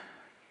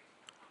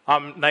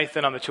I'm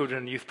Nathan. I'm the children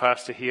and youth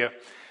pastor here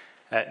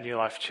at New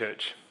Life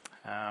Church.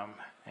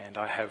 And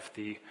I have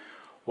the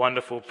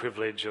wonderful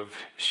privilege of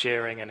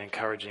sharing and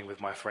encouraging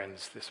with my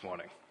friends this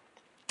morning.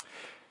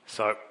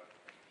 So,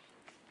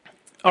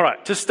 all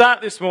right, to start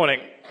this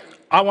morning,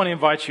 I want to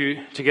invite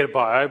you to get a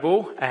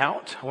Bible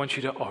out. I want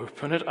you to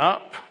open it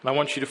up. And I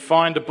want you to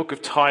find the book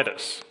of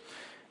Titus.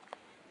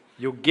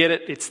 You'll get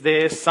it. It's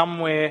there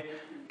somewhere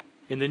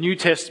in the New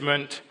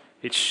Testament.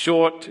 It's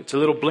short. It's a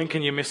little blink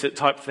and you miss it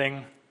type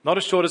thing. Not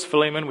as short as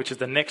Philemon, which is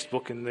the next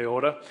book in the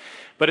order.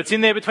 But it's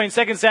in there between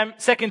 2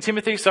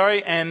 Timothy,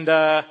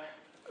 and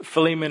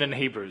Philemon and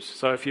Hebrews.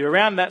 So if you're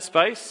around that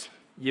space,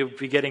 you'll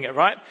be getting it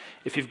right.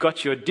 If you've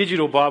got your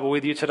digital Bible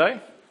with you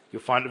today,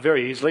 you'll find it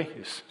very easily.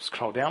 Just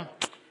scroll down.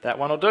 That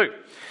one will do.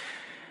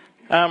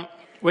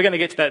 We're going to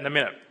get to that in a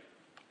minute.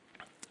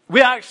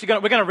 We're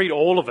going to read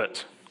all of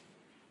it.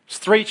 It's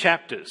 3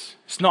 chapters.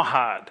 It's not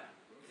hard.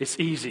 It's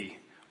easy.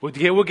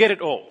 We'll get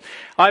it all.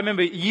 I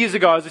remember years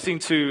ago I was listening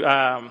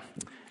to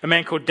a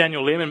man called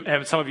Daniel Lim,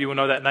 and some of you will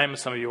know that name and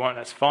some of you won't,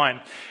 that's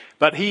fine.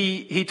 But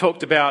he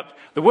talked about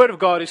the Word of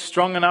God is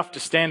strong enough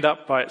to stand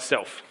up by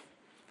itself.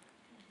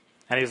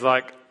 And he's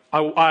like,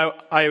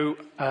 I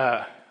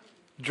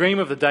dream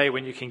of the day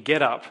when you can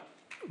get up,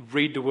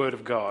 read the Word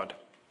of God,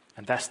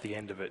 and that's the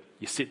end of it.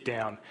 You sit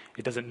down,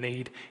 it doesn't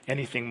need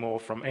anything more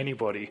from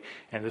anybody,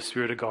 and the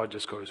Spirit of God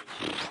just goes...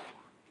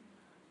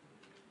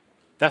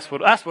 That's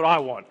what I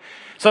want.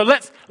 So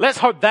let's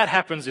hope that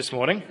happens this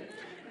morning.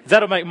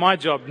 That'll make my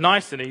job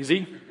nice and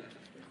easy.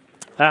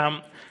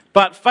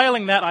 But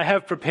failing that, I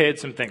have prepared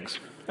some things.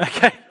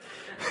 Okay.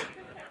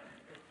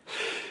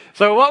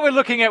 So what we're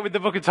looking at with the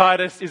book of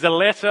Titus is a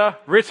letter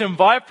written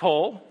by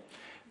Paul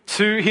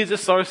to his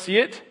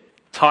associate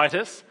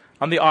Titus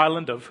on the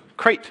island of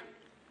Crete.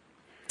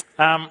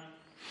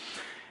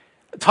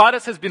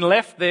 Titus has been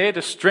left there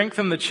to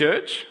strengthen the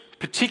church,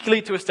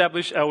 particularly to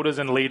establish elders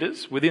and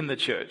leaders within the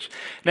church.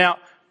 Now,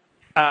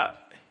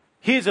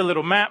 here's a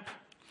little map.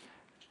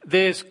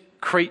 There's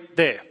Crete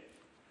there.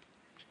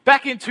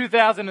 Back in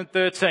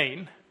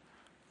 2013,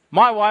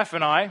 my wife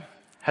and I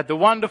had the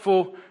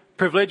wonderful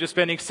privilege of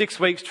spending 6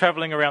 weeks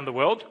traveling around the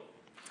world.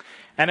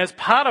 And as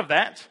part of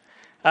that,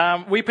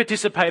 we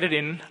participated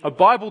in a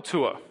Bible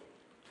tour.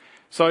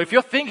 So if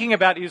you're thinking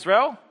about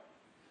Israel,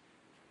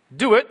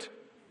 do it.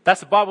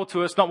 That's a Bible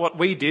tour. It's not what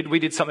we did. We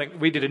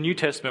did a New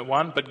Testament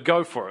one, but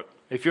go for it.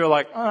 If you're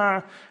like,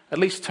 at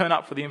least turn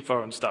up for the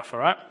info and stuff,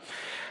 all right?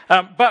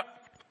 But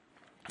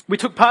we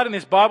took part in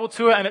this Bible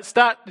tour, and it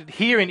started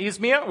here in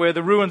Izmir, where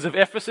the ruins of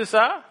Ephesus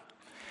are.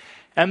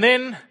 And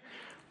then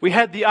we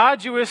had the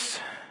arduous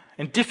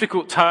and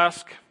difficult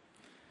task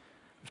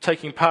of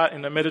taking part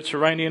in a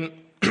Mediterranean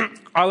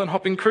island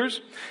hopping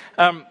cruise.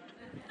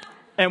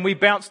 And we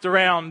bounced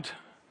around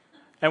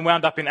and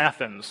wound up in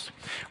Athens.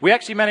 We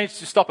actually managed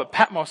to stop at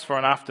Patmos for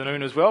an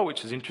afternoon as well,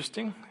 which is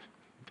interesting.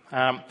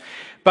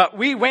 But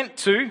we went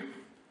to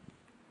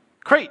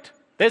Crete.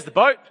 There's the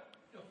boat,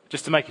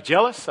 just to make you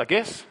jealous, I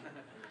guess.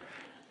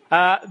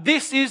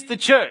 This is the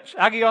church,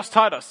 Agios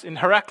Titus, in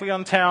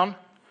Heraklion town.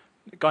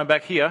 Going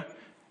back here,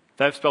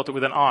 they've spelt it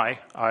with an I.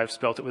 I've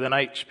spelt it with an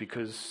H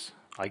because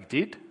I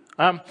did.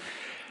 And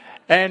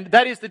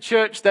that is the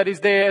church that is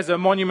there as a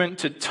monument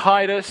to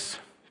Titus.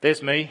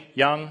 There's me,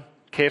 young,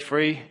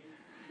 carefree.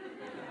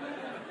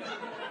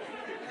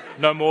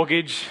 No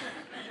mortgage,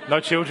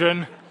 no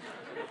children,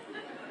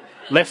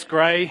 less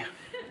grey.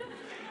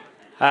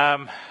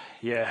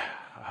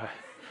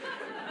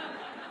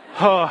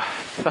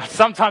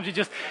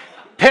 Sometimes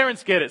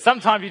parents get it.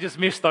 Sometimes you just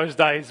miss those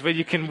days where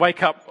you can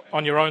wake up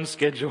on your own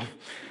schedule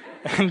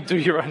and do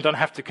your own, don't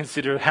have to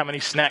consider how many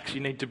snacks you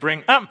need to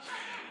bring.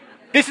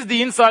 This is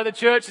the inside of the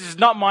church. This is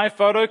not my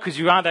photo because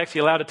you aren't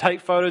actually allowed to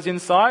take photos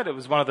inside. It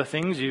was one of the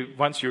things,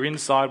 once you're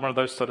inside one of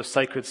those sort of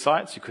sacred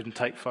sites, you couldn't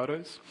take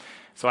photos.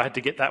 So I had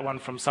to get that one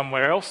from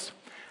somewhere else.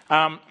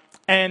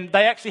 And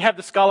they actually have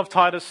the skull of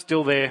Titus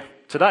still there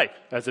today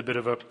as a bit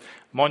of a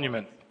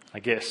monument,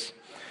 I guess.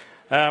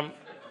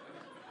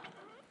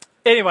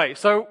 Anyway,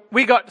 so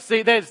we got to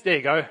see, there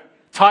you go,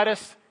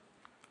 Titus,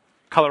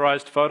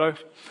 colorized photo.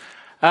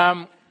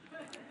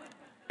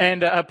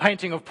 And a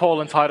painting of Paul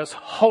and Titus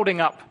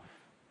holding up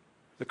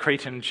the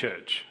Cretan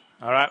church.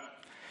 All right?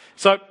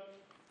 So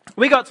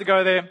we got to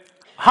go there,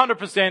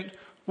 100%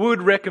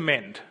 would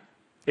recommend.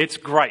 It's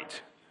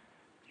great.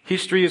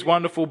 History is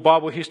wonderful.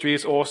 Bible history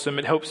is awesome.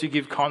 It helps you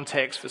give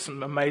context for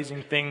some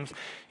amazing things.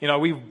 You know,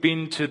 we've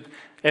been to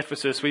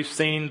Ephesus. We've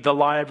seen the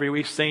library.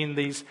 We've seen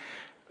these,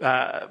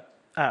 what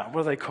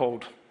are they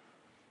called?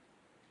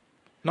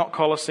 Not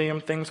Colosseum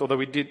things, although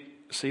we did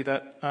see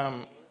that.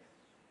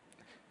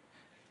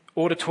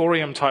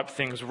 Auditorium type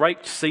things,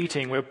 raked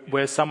seating,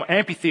 where some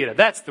amphitheater.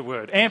 That's the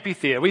word,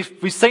 amphitheater.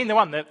 We've seen the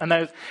one,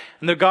 and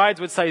the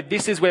guides would say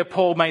this is where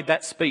Paul made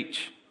that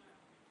speech.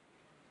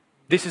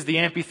 This is the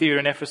amphitheater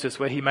in Ephesus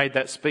where he made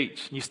that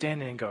speech. And you stand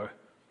there and go,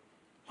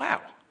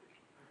 wow.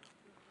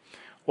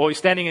 Or you're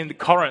standing in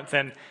Corinth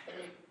and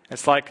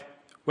it's like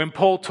when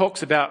Paul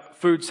talks about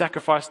food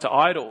sacrificed to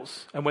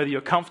idols and whether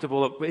you're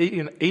comfortable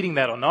eating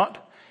that or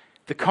not,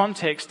 the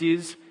context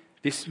is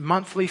this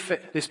monthly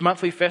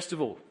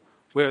festival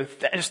where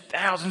just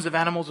thousands of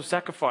animals were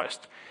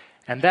sacrificed.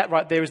 And that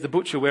right there is the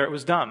butcher where it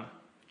was done.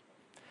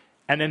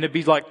 And then there'd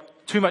be like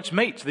too much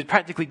meat, so they're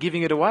practically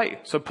giving it away.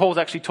 So Paul's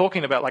actually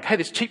talking about like, hey,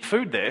 there's cheap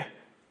food there.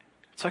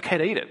 It's okay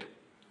to eat it.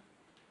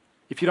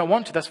 If you don't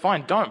want to, that's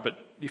fine, don't. But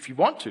if you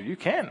want to, you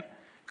can,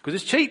 because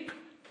it's cheap.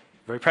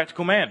 Very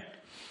practical man.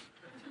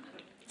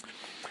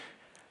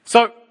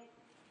 So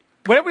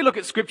whenever we look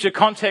at Scripture,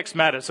 context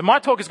matters. So my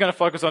talk is going to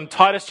focus on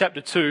Titus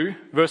chapter 2,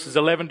 verses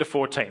 11 to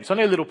 14. It's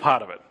only a little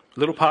part of it, a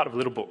little part of a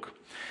little book.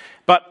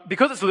 But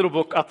because it's a little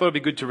book, I thought it'd be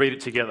good to read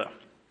it together.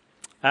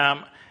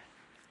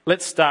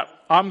 Let's start.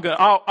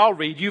 I'll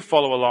read, you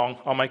follow along.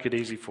 I'll make it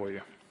easy for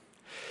you.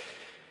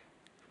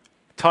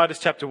 Titus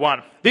chapter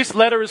 1. This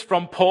letter is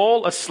from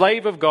Paul, a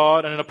slave of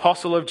God and an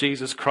apostle of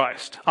Jesus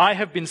Christ. I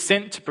have been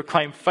sent to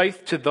proclaim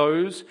faith to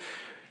those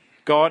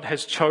God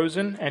has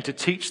chosen and to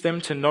teach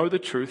them to know the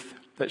truth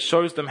that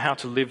shows them how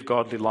to live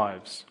godly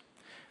lives.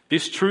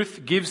 This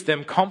truth gives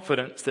them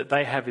confidence that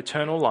they have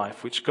eternal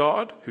life, which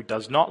God, who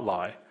does not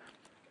lie,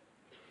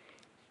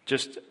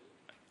 just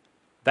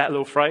that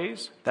little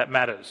phrase, that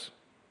matters.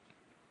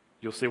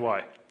 You'll see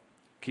why.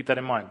 Keep that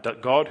in mind.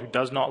 God, who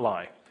does not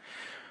lie,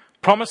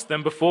 promised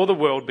them before the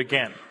world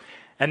began.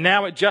 And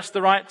now at just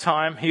the right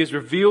time, he has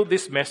revealed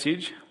this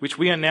message, which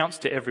we announce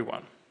to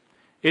everyone.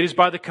 It is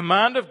by the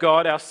command of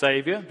God, our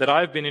Saviour, that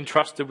I have been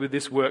entrusted with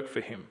this work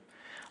for him.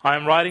 I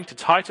am writing to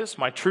Titus,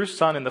 my true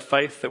son in the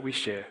faith that we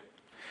share.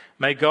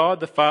 May God,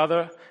 the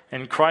Father,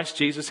 and Christ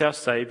Jesus, our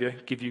Saviour,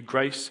 give you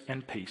grace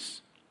and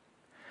peace.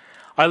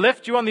 I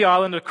left you on the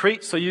island of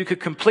Crete so you could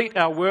complete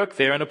our work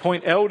there and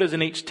appoint elders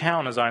in each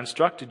town as I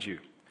instructed you.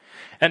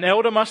 An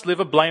elder must live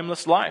a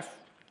blameless life.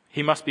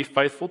 He must be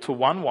faithful to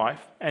one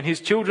wife, and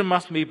his children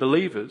must be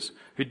believers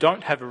who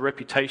don't have a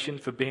reputation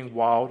for being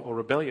wild or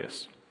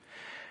rebellious.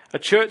 A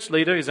church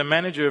leader is a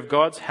manager of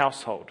God's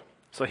household,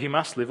 so he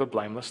must live a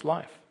blameless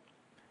life.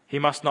 He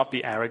must not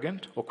be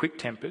arrogant or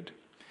quick-tempered.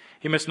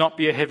 He must not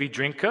be a heavy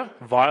drinker,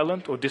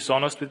 violent or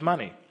dishonest with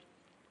money.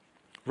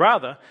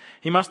 Rather,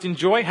 he must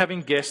enjoy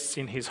having guests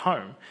in his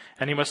home,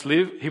 and he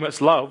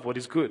must love what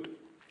is good.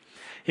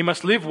 He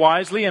must live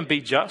wisely and be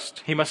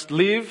just. He must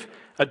live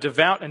a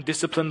devout and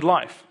disciplined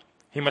life.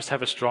 He must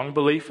have a strong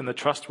belief in the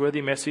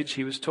trustworthy message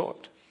he was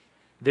taught.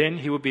 Then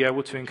he will be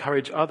able to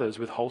encourage others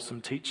with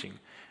wholesome teaching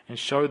and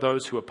show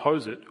those who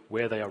oppose it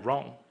where they are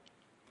wrong.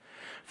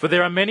 For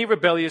there are many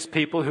rebellious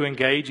people who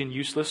engage in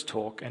useless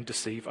talk and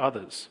deceive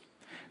others.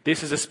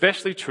 This is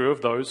especially true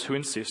of those who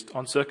insist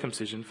on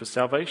circumcision for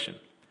salvation.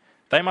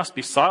 They must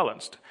be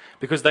silenced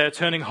because they are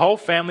turning whole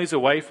families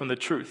away from the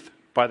truth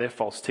by their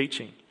false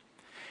teaching.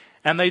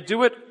 And they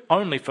do it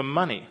only for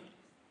money.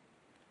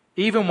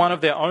 Even one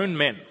of their own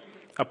men,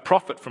 a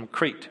prophet from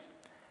Crete,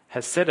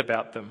 has said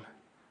about them,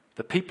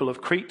 the people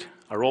of Crete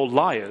are all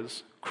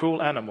liars,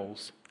 cruel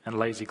animals, and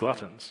lazy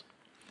gluttons.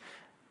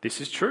 This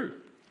is true.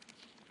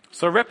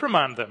 So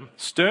reprimand them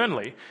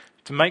sternly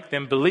to make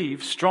them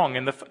strong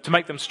in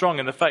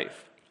the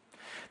faith.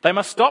 They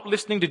must stop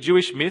listening to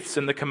Jewish myths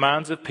and the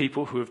commands of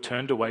people who have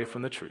turned away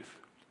from the truth.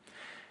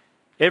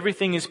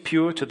 Everything is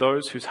pure to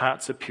those whose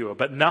hearts are pure,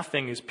 but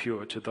nothing is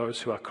pure to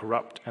those who are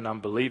corrupt and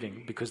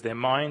unbelieving, because their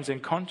minds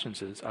and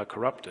consciences are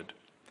corrupted.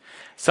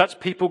 Such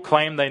people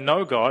claim they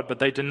know God, but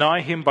they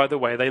deny him by the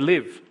way they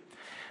live.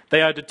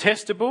 They are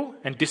detestable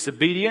and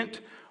disobedient,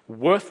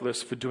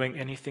 worthless for doing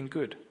anything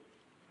good.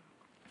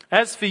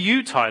 As for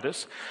you,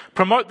 Titus,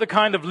 promote the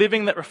kind of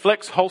living that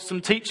reflects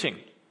wholesome teaching.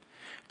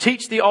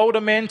 Teach the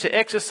older men to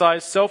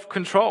exercise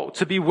self-control,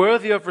 to be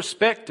worthy of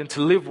respect and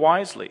to live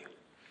wisely.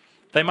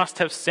 They must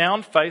have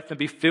sound faith and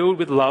be filled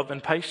with love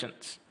and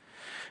patience.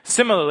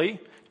 Similarly,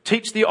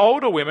 teach the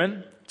older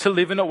women to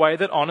live in a way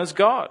that honors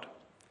God.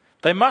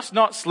 They must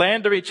not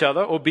slander each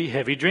other or be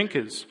heavy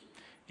drinkers.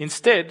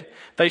 Instead,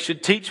 they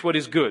should teach what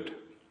is good.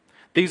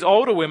 These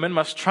older women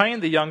must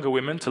train the younger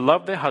women to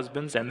love their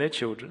husbands and their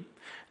children,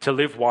 to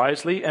live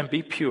wisely and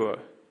be pure,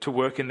 to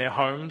work in their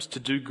homes, to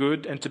do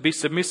good, and to be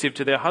submissive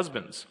to their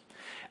husbands.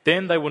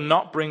 Then they will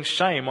not bring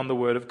shame on the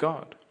word of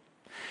God.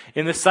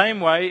 In the same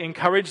way,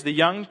 encourage the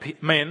young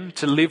men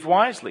to live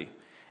wisely,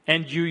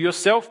 and you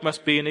yourself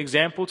must be an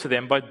example to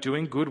them by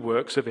doing good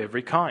works of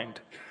every kind.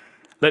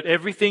 Let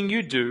everything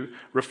you do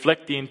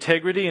reflect the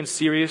integrity and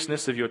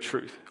seriousness of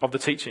the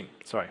teaching.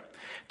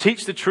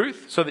 Teach the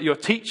truth so that your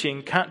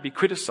teaching can't be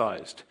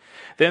criticized.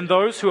 Then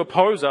those who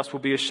oppose us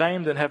will be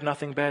ashamed and have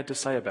nothing bad to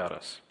say about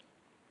us.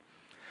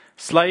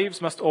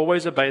 Slaves must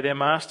always obey their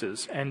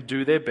masters and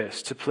do their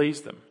best to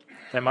please them.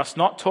 They must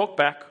not talk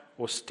back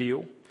or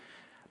steal,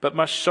 but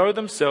must show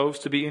themselves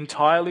to be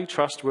entirely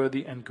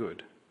trustworthy and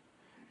good.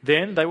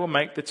 Then they will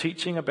make the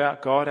teaching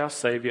about God our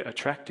Saviour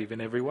attractive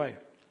in every way.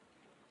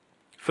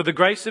 For the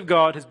grace of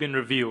God has been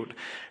revealed,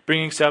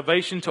 bringing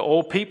salvation to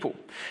all people,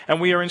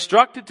 and we are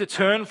instructed to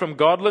turn from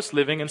godless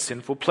living and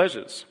sinful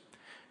pleasures.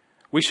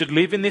 We should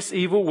live in this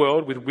evil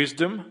world with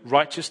wisdom,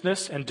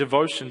 righteousness, and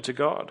devotion to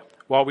God,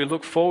 while we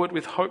look forward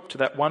with hope to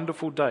that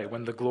wonderful day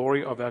when the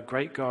glory of our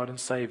great God and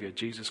Saviour,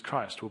 Jesus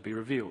Christ, will be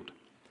revealed.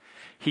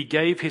 He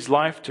gave his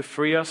life to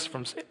free us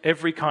from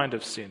every kind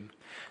of sin,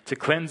 to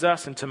cleanse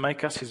us and to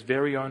make us his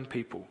very own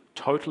people,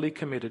 totally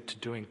committed to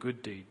doing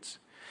good deeds.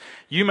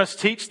 You must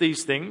teach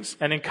these things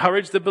and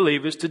encourage the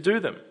believers to do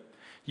them.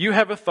 You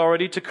have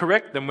authority to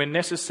correct them when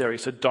necessary,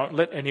 so don't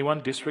let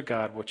anyone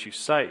disregard what you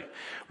say.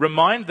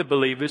 Remind the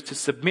believers to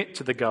submit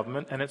to the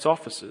government and its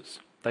officers.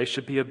 They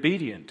should be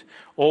obedient,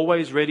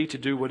 always ready to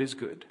do what is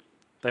good.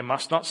 They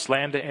must not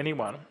slander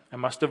anyone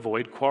and must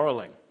avoid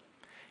quarreling.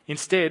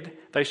 Instead,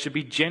 they should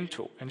be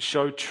gentle and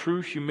show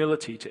true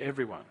humility to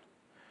everyone.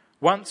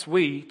 Once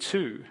we,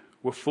 too,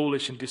 were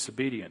foolish and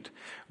disobedient.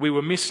 We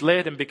were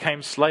misled and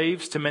became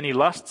slaves to many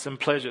lusts and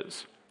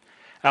pleasures.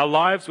 Our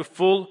lives were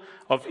full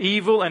of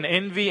evil and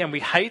envy, and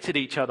we hated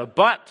each other.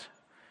 But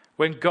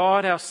when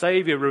God, our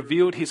Saviour,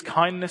 revealed his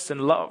kindness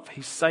and love,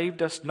 he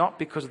saved us not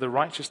because of the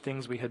righteous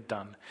things we had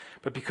done,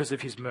 but because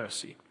of his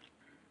mercy.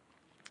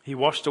 He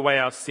washed away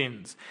our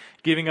sins,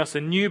 giving us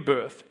a new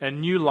birth and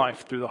new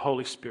life through the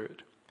Holy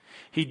Spirit.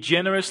 He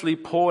generously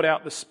poured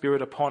out the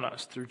Spirit upon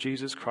us through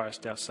Jesus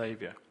Christ, our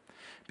Saviour.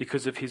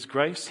 Because of his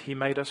grace, he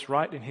made us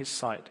right in his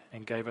sight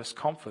and gave us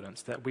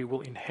confidence that we will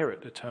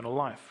inherit eternal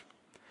life.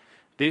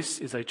 This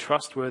is a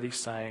trustworthy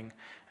saying,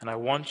 and I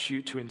want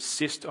you to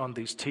insist on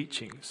these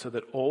teachings so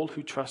that all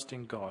who trust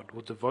in God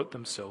will devote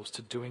themselves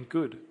to doing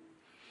good.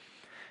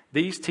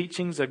 These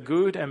teachings are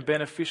good and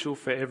beneficial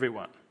for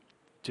everyone.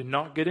 Do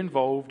not get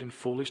involved in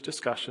foolish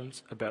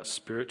discussions about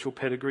spiritual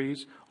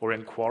pedigrees or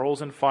in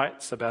quarrels and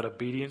fights about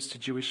obedience to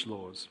Jewish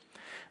laws.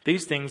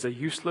 These things are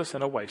useless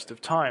and a waste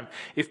of time.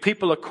 If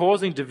people are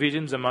causing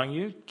divisions among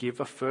you,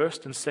 give a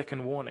first and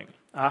second warning.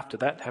 After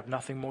that, have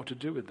nothing more to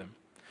do with them.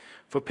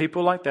 For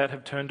people like that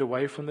have turned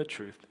away from the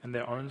truth, and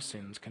their own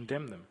sins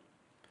condemn them.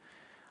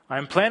 I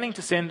am planning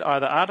to send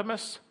either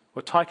Artemis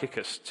or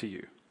Tychicus to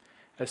you.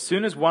 As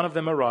soon as one of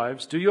them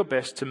arrives, do your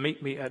best to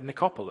meet me at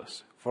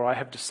Nicopolis, for I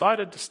have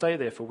decided to stay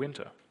there for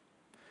winter.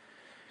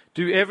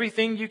 Do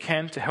everything you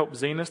can to help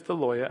Zenas the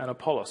lawyer and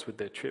Apollos with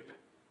their trip.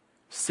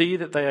 See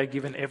that they are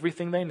given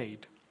everything they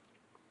need.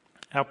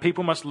 Our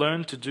people must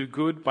learn to do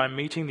good by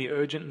meeting the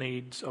urgent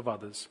needs of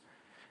others.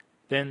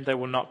 Then they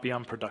will not be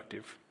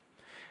unproductive.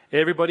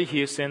 Everybody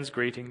here sends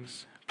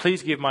greetings.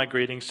 Please give my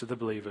greetings to the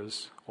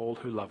believers, all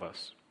who love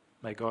us.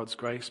 May God's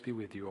grace be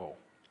with you all.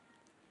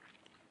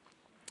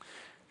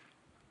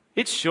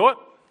 It's short.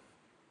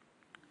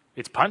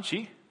 It's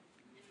punchy.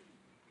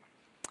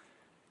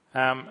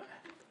 And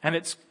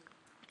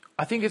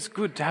I think it's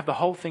good to have the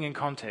whole thing in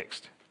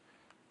context.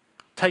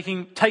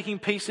 Taking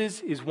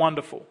pieces is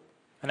wonderful,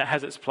 and it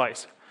has its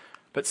place.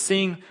 But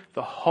seeing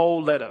the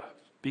whole letter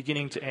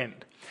beginning to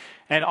end.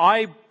 And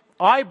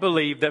I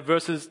believe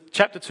that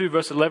chapter 2,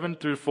 verse 11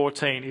 through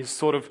 14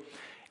 is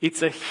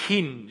it's a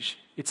hinge.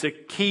 It's a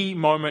key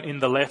moment in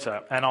the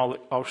letter, and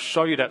I'll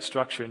show you that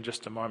structure in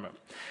just a moment.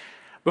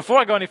 Before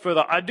I go any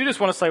further, I do just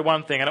want to say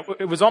one thing, and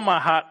it was on my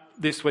heart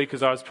this week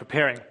as I was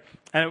preparing,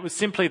 and it was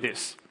simply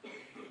this.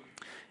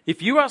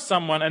 If you are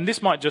someone, and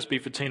this might just be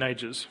for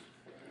teenagers,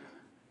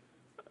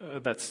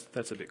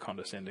 that's a bit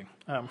condescending.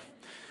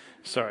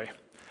 Sorry.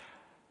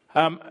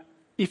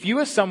 If you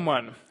are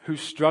someone who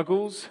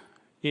struggles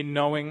in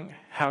knowing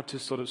how to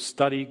sort of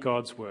study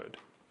God's word,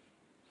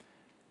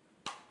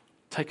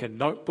 take a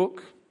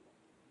notebook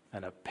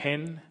and a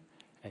pen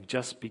and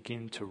just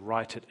begin to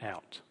write it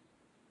out.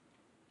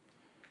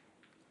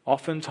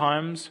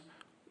 Oftentimes,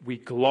 we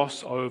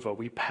gloss over,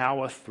 we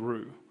power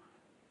through.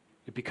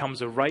 It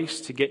becomes a race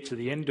to get to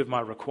the end of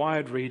my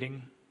required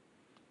reading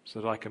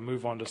so that I can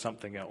move on to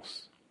something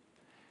else.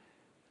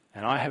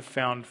 And I have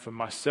found for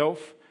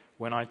myself,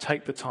 when I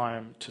take the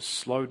time to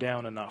slow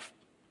down enough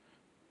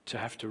to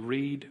have to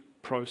read,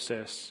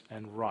 process,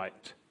 and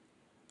write,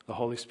 the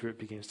Holy Spirit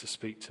begins to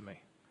speak to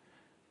me.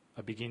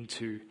 I begin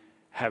to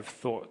have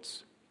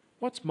thoughts.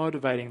 What's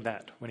motivating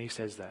that when he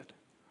says that?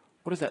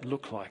 What does that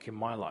look like in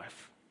my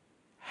life?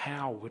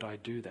 How would I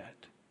do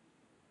that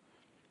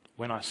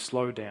when I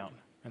slow down?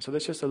 And so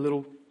that's just a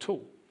little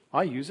tool.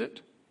 I use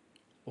it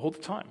all the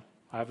time.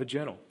 I have a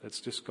journal that's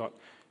just got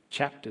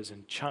chapters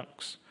and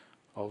chunks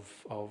of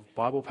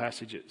Bible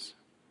passages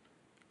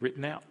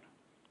written out.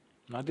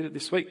 And I did it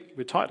this week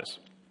with Titus.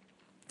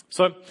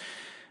 So,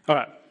 all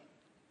right,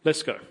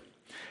 let's go.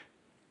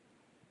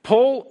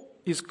 Paul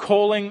is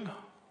calling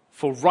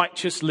for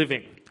righteous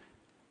living.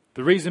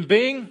 The reason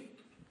being,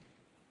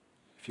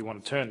 if you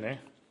want to turn there,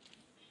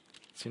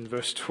 it's in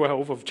verse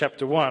 12 of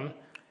chapter 1.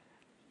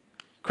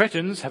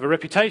 Cretans have a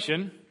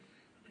reputation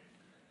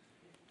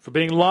for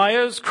being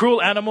liars,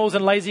 cruel animals,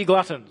 and lazy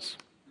gluttons.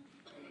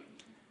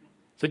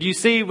 So do you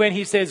see when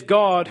he says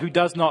God who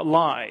does not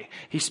lie,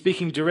 he's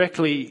speaking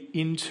directly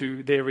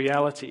into their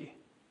reality.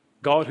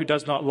 God who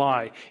does not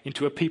lie,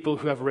 into a people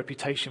who have a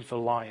reputation for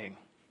lying.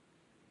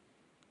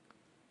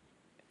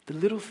 The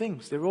little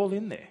things, they're all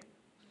in there.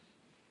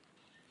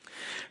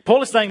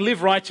 Paul is saying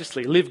live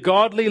righteously, live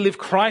godly, live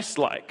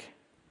Christ-like.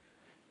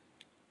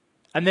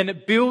 And then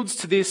it builds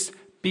to this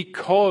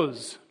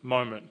because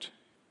moment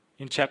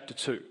in chapter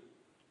 2.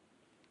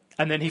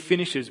 And then he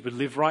finishes with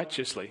live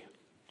righteously.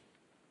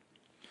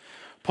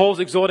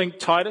 Paul's exhorting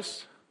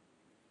Titus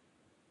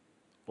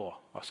Oh,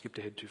 I skipped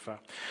ahead too far.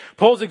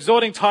 Paul's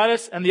exhorting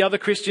Titus and the other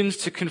Christians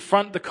to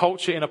confront the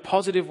culture in a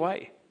positive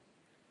way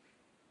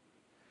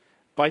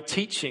by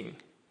teaching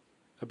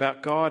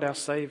about God our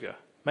Saviour,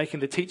 making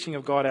the teaching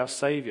of God our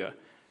Saviour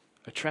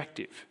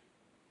attractive.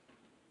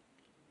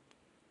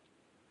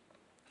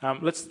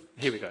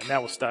 Here we go.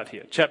 Now we'll start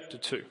here. Chapter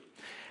 2.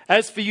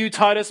 As for you,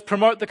 Titus,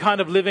 promote the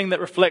kind of living that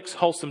reflects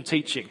wholesome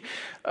teaching.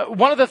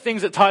 One of the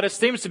things that Titus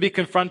seems to be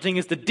confronting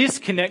is the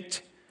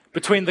disconnect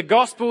between the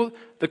gospel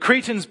the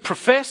Cretans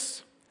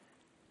profess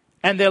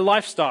and their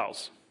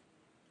lifestyles.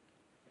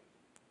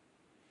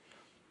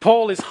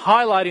 Paul is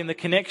highlighting the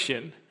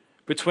connection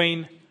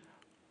between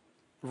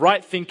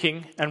right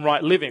thinking and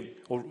right living,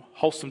 or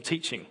wholesome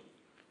teaching.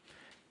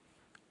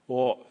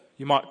 Or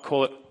you might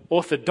call it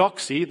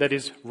orthodoxy, that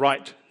is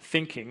right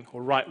thinking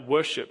or right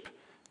worship,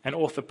 and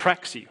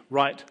orthopraxy,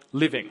 right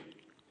living.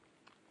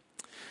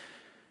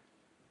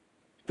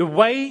 The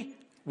way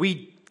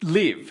we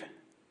live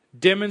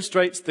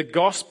demonstrates the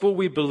gospel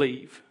we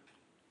believe,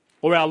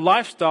 or our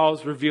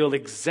lifestyles reveal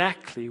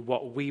exactly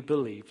what we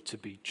believe to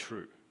be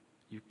true.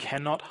 You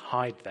cannot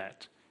hide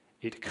that.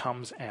 It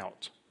comes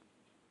out.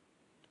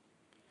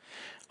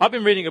 I've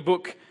been reading a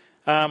book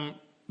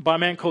by a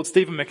man called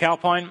Stephen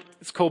McAlpine.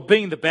 It's called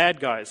Being the Bad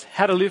Guys,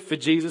 How to Live for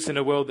Jesus in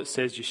a World That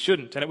Says You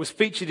Shouldn't. And it was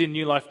featured in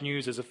New Life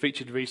News as a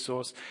featured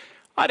resource.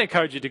 I'd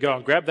encourage you to go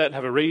and grab that and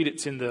have a read.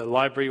 It's in the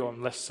library, or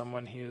unless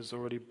someone here has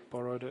already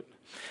borrowed it.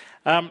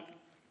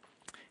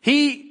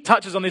 He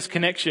touches on this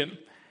connection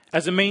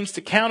as a means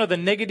to counter the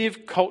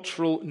negative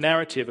cultural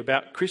narrative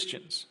about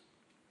Christians.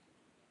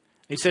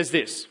 He says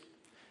this: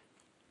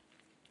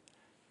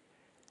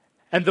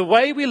 and the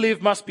way we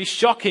live must be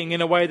shocking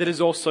in a way that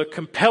is also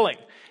compelling.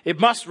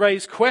 It must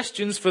raise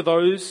questions for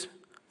those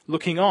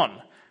looking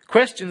on.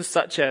 Questions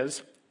such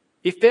as,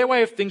 if their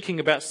way of thinking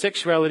about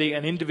sexuality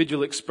and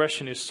individual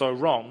expression is so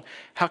wrong,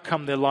 how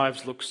come their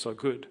lives look so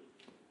good?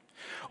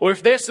 Or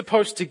if they're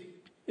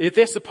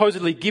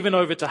supposedly given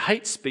over to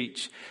hate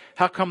speech,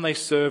 how come they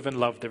serve and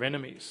love their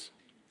enemies?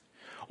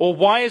 Or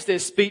why is their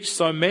speech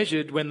so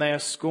measured when they are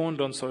scorned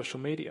on social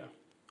media?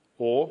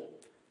 Or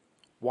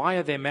why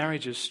are their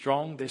marriages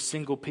strong, their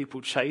single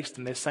people chaste,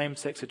 and their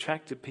same-sex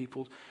attracted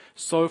people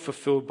so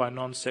fulfilled by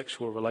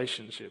non-sexual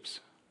relationships?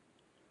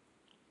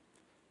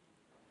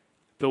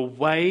 The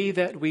way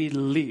that we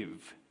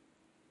live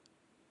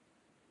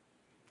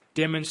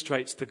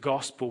demonstrates the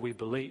gospel we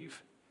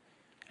believe.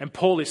 And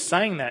Paul is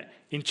saying that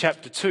in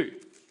chapter 2.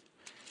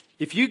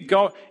 If you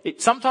go,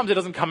 sometimes it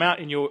doesn't come out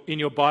in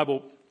your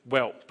Bible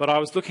well, but I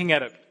was looking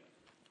at it.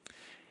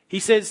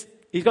 He says,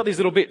 he's got these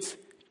little bits.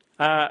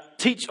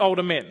 Teach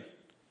older men.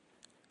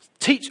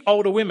 Teach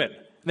older women.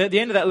 And at the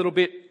end of that little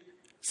bit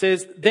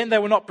says, then they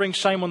will not bring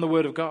shame on the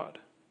word of God.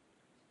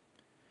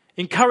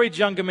 Encourage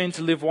younger men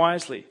to live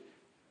wisely.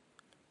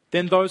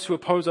 Then those who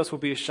oppose us will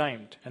be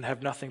ashamed and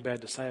have nothing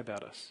bad to say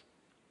about us.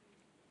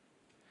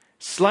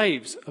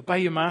 Slaves, obey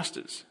your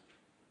masters.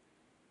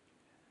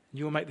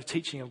 You will make the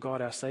teaching of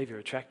God our Saviour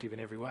attractive in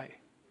every way.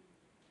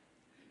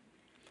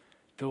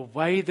 The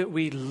way that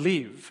we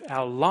live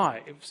our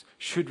lives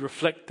should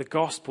reflect the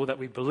gospel that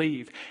we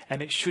believe,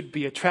 and it should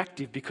be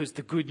attractive because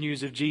the good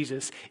news of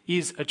Jesus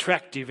is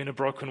attractive in a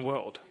broken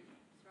world.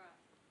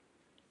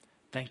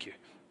 Thank you.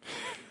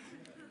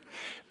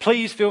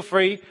 Please feel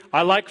free.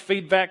 I like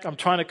feedback. I'm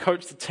trying to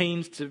coach the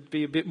teens to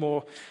be a bit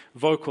more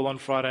vocal on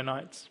Friday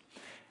nights.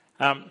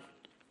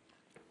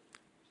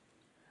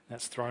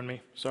 That's thrown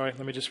me. Sorry,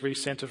 let me just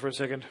recenter for a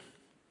second.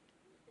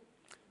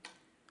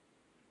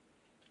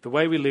 The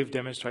way we live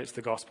demonstrates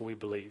the gospel we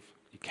believe.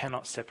 You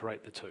cannot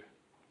separate the two.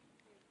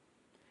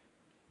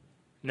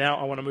 Now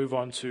I want to move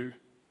on to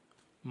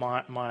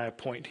my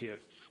point here.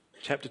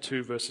 Chapter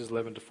 2, verses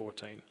 11 to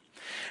 14. And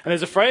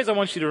there's a phrase I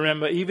want you to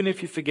remember, even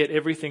if you forget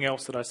everything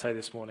else that I say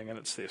this morning, and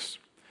it's this.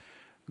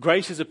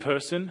 Grace is a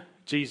person,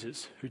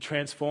 Jesus, who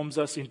transforms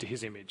us into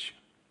his image.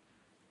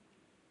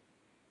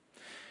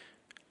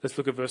 Let's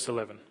look at verse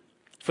 11.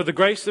 For the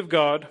grace of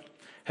God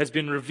has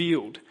been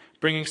revealed,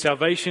 bringing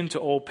salvation to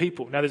all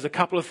people. Now there's a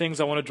couple of things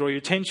I want to draw your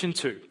attention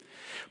to.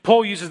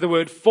 Paul uses the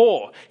word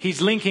for.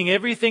 He's linking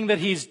everything that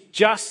he's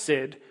just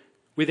said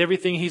with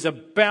everything he's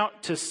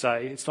about to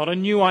say. It's not a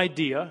new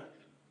idea.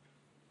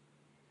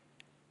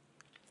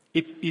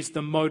 It is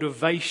the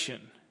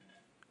motivation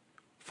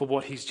for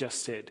what he's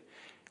just said.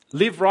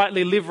 Live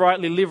rightly, live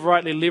rightly, live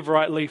rightly, live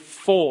rightly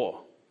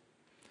for.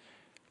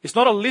 It's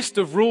not a list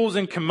of rules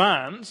and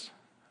commands,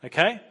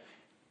 okay?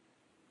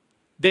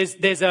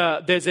 There's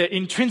an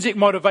intrinsic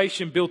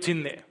motivation built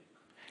in there.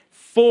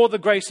 For the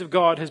grace of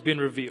God has been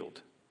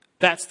revealed.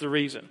 That's the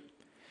reason.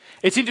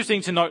 It's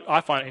interesting to note,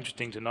 I find it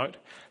interesting to note,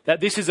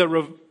 that this is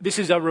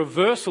a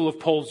reversal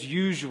of Paul's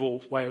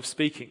usual way of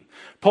speaking.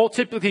 Paul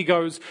typically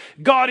goes,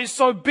 God is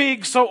so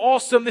big, so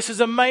awesome, this is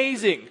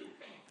amazing.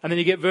 And then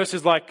you get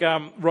verses like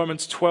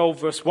Romans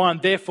 12 verse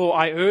 1. Therefore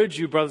I urge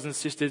you, brothers and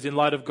sisters, in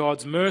light of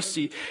God's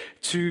mercy,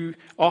 to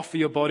offer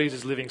your bodies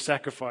as living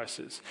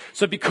sacrifices.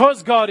 So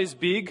because God is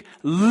big,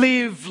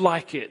 live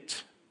like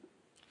it.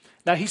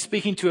 Now he's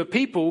speaking to a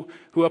people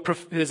who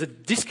there's a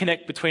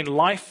disconnect between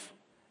life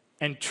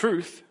and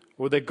truth,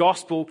 or their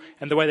gospel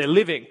and the way they're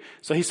living.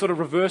 So he sort of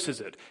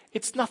reverses it.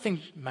 It's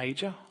nothing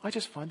major. I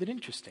just find it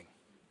interesting.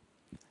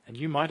 And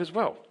you might as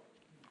well.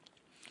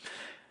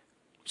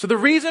 So the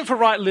reason for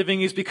right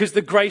living is because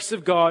the grace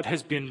of God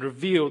has been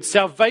revealed.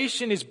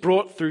 Salvation is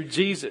brought through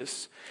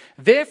Jesus.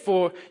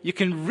 Therefore, you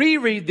can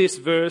reread this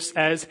verse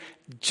as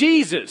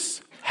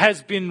Jesus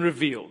has been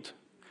revealed,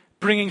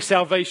 bringing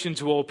salvation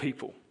to all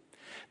people.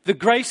 The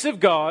grace of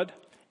God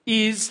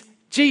is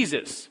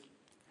Jesus.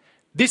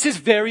 This is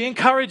very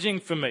encouraging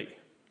for me.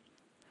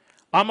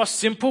 I'm a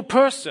simple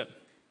person.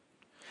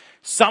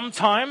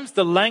 Sometimes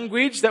the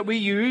language that we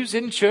use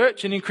in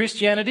church and in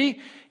Christianity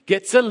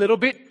gets a little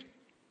bit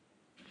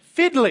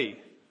fiddly.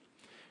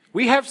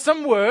 We have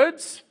some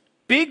words,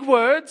 big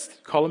words,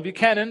 Colin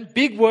Buchanan,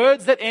 big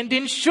words that end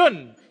in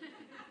shun.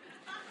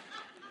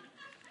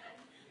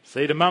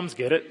 See, the mums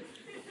get it.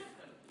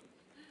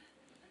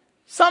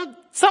 Some,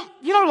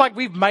 like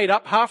we've made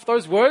up half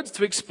those words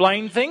to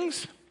explain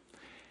things.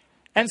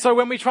 And so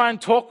when we try and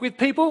talk with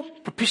people,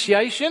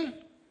 propitiation,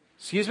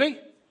 excuse me,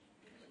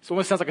 it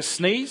almost sounds like a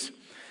sneeze.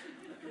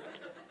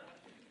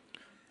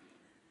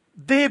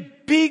 They're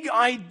big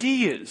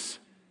ideas.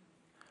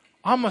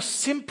 I'm a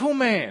simple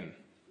man.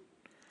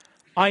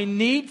 I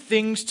need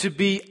things to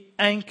be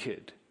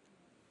anchored.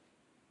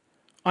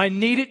 I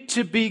need it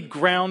to be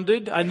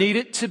grounded. I need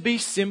it to be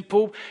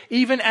simple,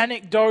 even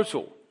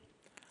anecdotal.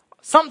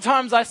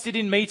 Sometimes I sit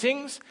in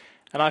meetings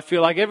and I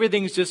feel like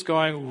everything's just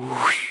going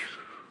whoosh.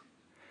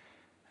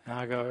 And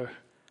I go,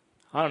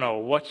 I don't know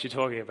what you're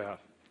talking about.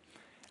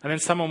 And then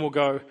someone will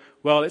go,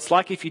 well, it's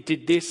like if you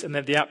did this and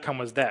then the outcome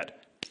was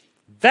that.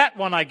 That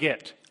one I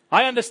get.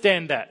 I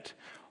understand that.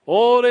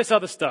 All this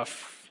other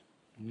stuff,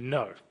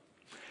 no.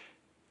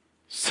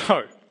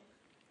 So,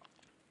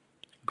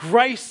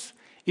 grace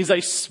is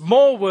a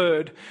small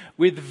word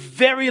with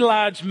very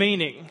large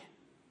meaning.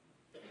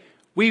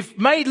 We've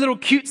made little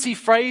cutesy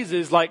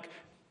phrases like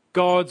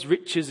God's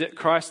riches at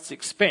Christ's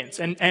expense.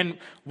 And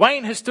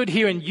Wayne has stood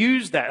here and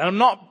used that. I'm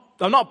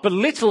not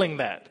belittling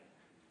that.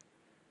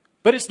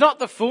 But it's not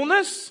the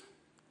fullness.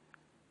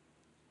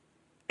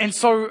 And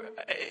so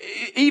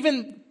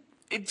even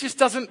it just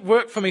doesn't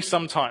work for me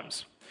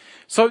sometimes.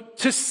 So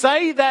to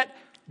say that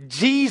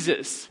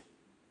Jesus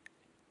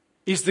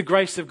is the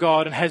grace of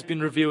God and has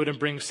been revealed and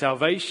brings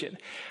salvation,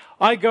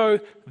 I go,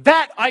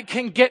 that I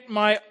can get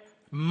my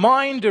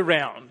mind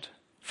around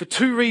for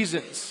two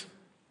reasons.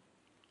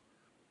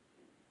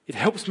 It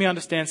helps me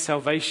understand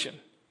salvation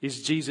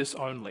is Jesus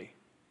only,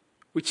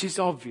 which is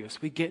obvious.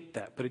 We get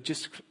that, but it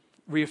just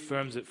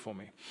reaffirms it for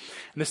me.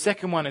 And the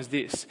second one is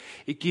this.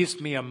 It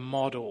gives me a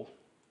model.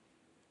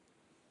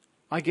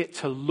 I get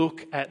to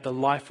look at the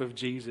life of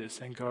Jesus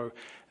and go,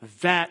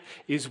 that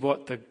is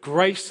what the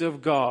grace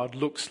of God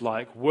looks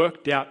like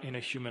worked out in a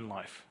human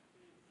life.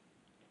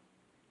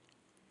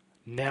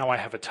 Now I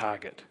have a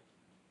target.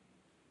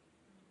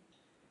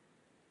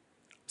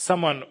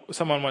 Someone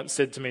once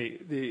said to me,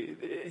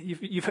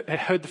 you've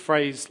heard the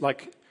phrase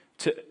like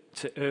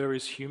to err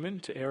is human,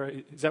 to err,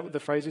 is that what the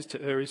phrase is?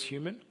 To err is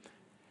human?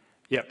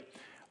 Yeah.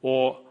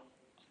 Or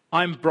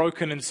I'm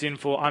broken and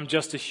sinful, I'm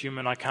just a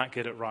human, I can't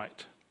get it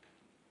right.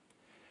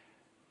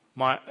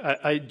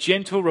 A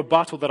gentle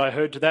rebuttal that I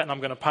heard to that, and I'm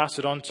going to pass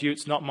it on to you,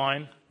 it's not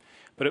mine,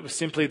 but it was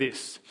simply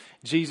this.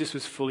 Jesus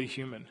was fully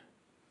human.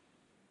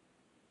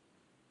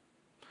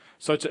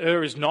 So to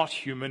err is not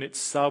human, it's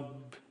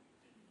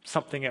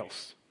something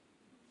else.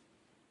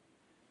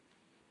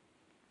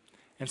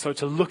 And so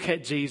to look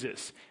at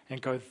Jesus and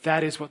go,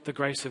 that is what the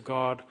grace of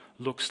God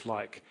looks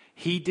like.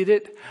 He did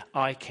it,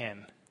 I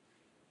can.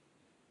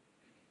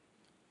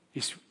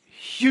 It's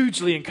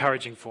hugely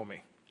encouraging for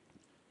me.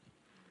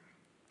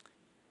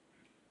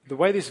 The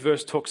way this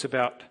verse talks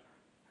about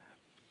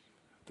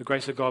the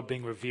grace of God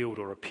being revealed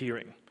or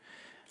appearing,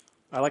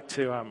 I like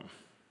to,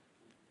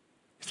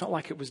 it's not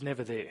like it was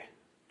never there.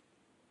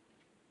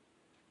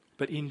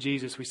 But in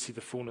Jesus we see the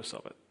fullness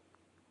of it.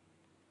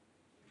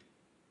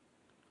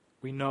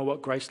 We know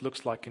what grace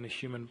looks like in a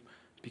human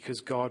because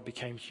God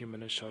became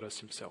human and showed us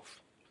himself.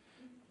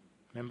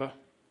 Remember?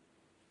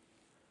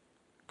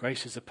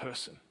 Grace is a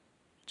person,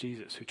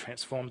 Jesus, who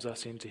transforms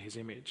us into his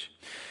image.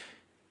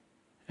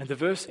 And the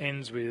verse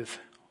ends with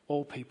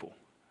all people.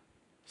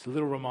 It's a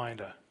little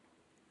reminder.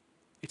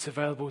 It's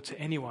available to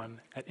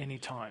anyone at any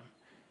time.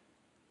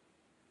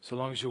 So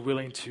long as you're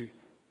willing to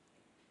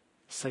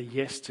say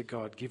yes to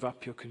God, give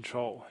up your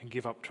control and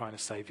give up trying to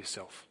save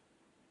yourself.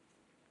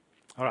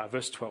 All right,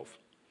 verse 12.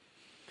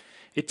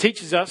 It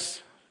teaches us,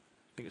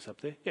 I think it's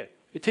up there, yeah.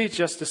 It teaches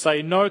us to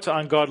say no to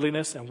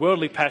ungodliness and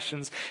worldly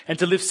passions and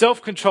to live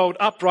self-controlled,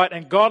 upright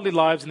and godly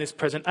lives in this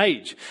present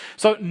age.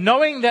 So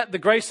knowing that the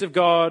grace of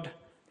God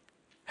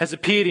has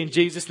appeared in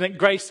Jesus and that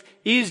grace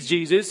is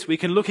Jesus, we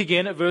can look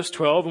again at verse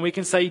 12 and we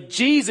can say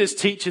Jesus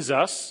teaches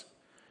us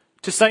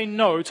to say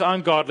no to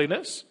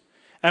ungodliness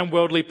and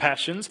worldly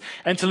passions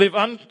and to live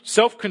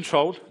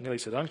self-controlled, I nearly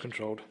said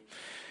uncontrolled,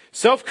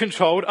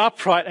 self-controlled,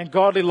 upright and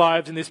godly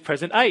lives in this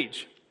present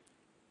age.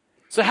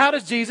 So how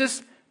does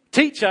Jesus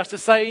teach us to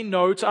say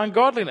no to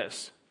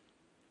ungodliness?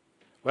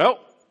 Well,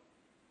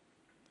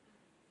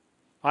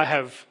 I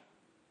have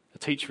a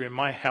teacher in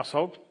my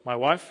household, my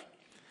wife,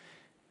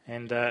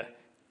 and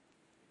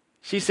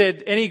she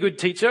said any good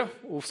teacher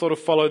will sort of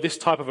follow this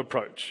type of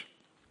approach.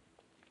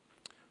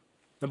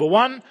 Number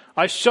 1,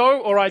 I show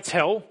or I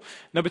tell.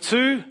 Number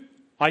 2,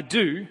 I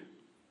do.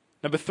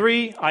 Number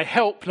 3, I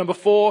help. Number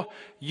 4,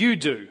 you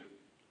do.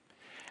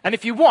 And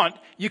if you want,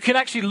 you can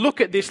actually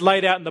look at this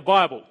laid out in the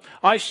Bible.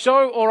 I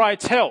show or I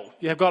tell.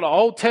 You have got an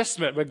Old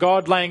Testament where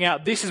God laying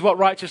out this is what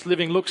righteous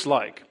living looks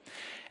like.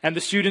 And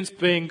the students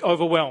being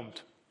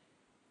overwhelmed,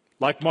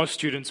 like most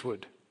students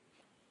would,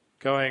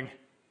 going,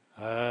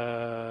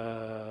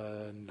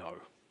 no.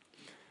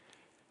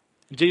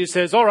 And Jesus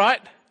says, all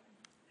right,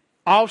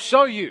 I'll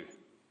show you.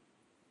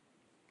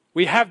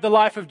 We have the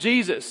life of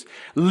Jesus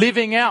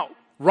living out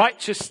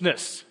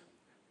righteousness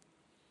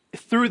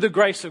through the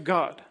grace of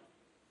God.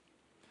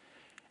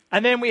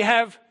 And then we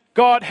have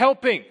God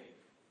helping. You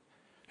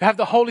have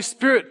the Holy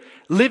Spirit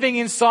living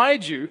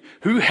inside you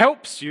who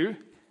helps you.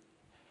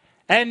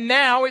 And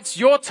now it's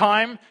your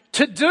time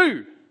to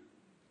do.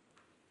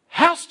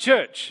 House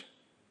church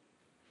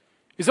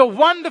is a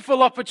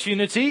wonderful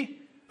opportunity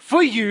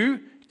for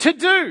you to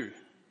do.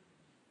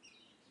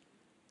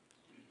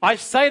 I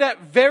say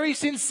that very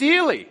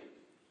sincerely.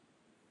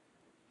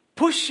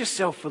 Push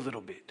yourself a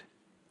little bit.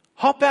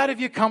 Hop out of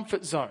your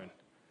comfort zone.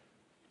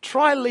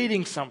 Try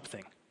leading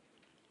something.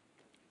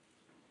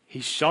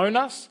 He's shown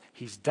us.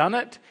 He's done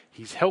it.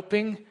 He's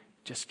helping.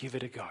 Just give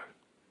it a go.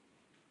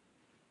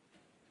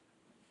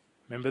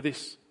 Remember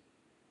this.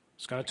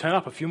 It's going to turn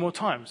up a few more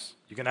times.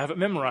 You're going to have it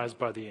memorized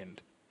by the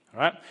end.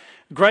 All right?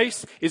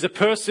 Grace is a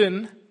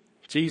person,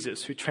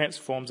 Jesus, who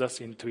transforms us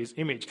into his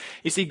image.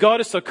 You see, God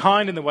is so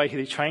kind in the way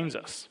he trains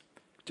us.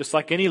 Just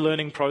like any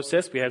learning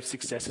process, we have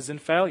successes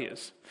and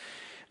failures.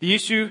 The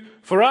issue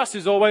for us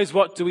is always,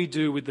 what do we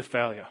do with the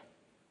failure?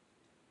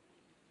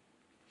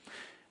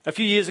 A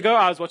few years ago,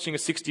 I was watching a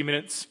 60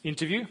 Minutes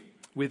interview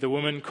with a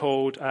woman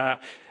called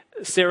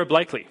Sarah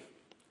Blakely.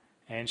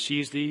 And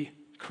she's the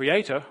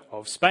creator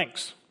of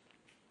Spanx.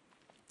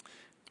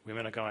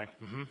 Women are going,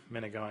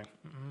 men are going,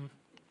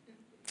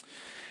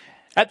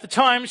 At the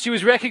time, she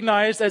was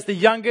recognized as the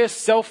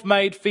youngest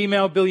self-made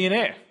female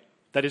billionaire.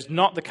 That is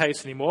not the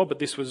case anymore, but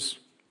this was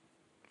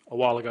a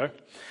while ago.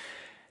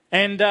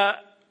 And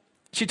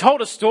she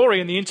told a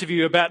story in the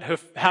interview about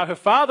how her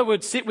father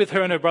would sit with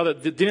her and her brother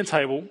at the dinner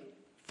table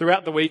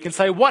throughout the week and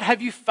say, what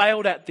have you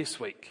failed at this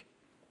week?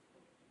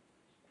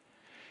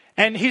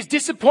 And his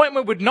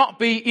disappointment would not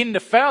be in the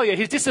failure.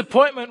 His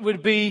disappointment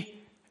would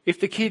be if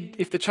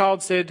the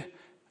child said,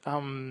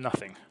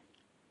 nothing.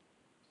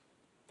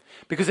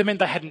 Because it meant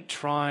they hadn't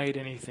tried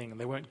anything and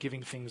they weren't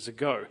giving things a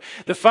go.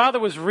 The father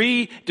was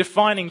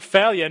redefining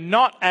failure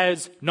not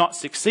as not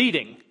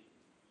succeeding.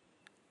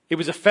 It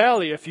was a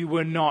failure if you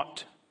were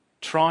not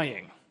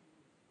trying.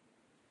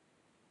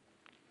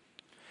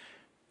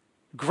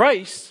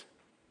 Grace,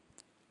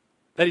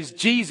 that is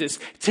Jesus,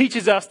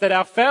 teaches us that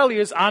our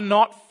failures are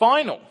not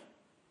final.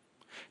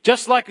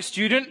 Just like a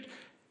student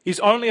is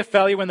only a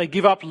failure when they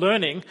give up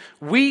learning,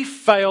 we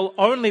fail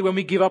only when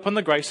we give up on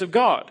the grace of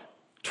God,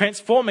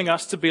 transforming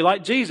us to be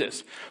like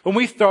Jesus. When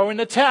we throw in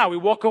the towel, we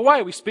walk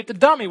away, we spit the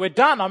dummy, we're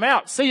done, I'm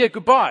out, see you,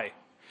 goodbye.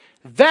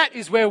 That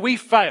is where we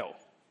fail.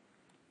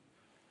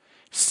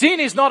 Sin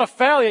is not a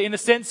failure in the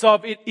sense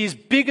of it is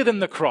bigger than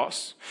the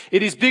cross.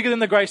 It is bigger than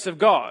the grace of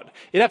God.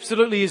 It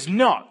absolutely is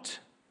not.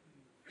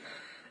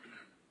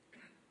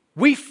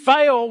 We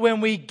fail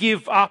when we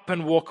give up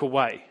and walk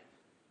away.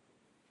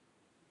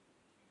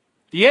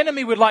 The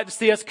enemy would like to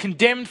see us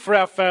condemned for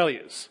our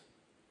failures.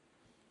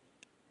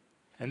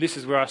 And this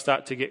is where I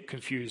start to get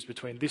confused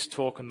between this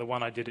talk and the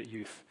one I did at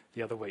youth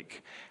the other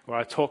week, where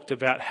I talked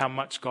about how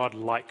much God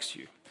likes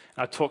you.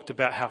 I talked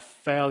about how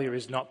failure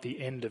is not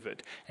the end of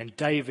it. And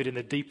David, in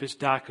the deepest,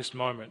 darkest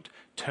moment,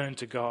 turned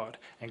to God.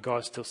 And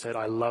God still said,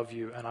 I love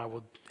you and I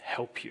will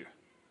help you.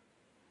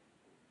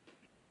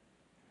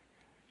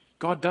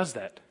 God does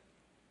that.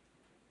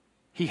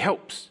 He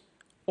helps.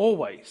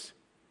 Always.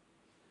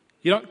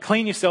 You don't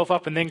clean yourself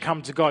up and then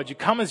come to God. You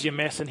come as your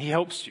mess and he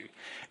helps you.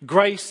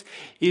 Grace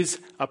is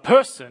a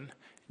person,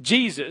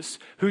 Jesus,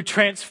 who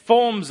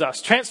transforms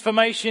us.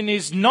 Transformation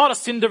is not a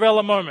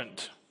Cinderella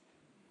moment.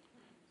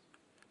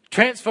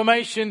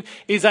 Transformation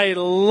is a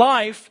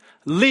life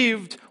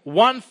lived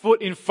one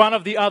foot in front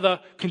of the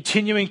other,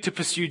 continuing to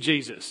pursue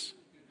Jesus.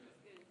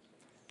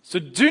 So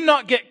do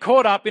not get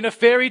caught up in a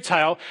fairy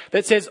tale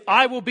that says,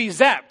 I will be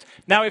zapped.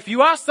 Now, if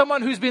you are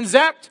someone who's been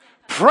zapped,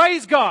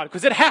 praise God,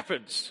 because it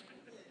happens.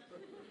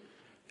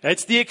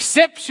 It's the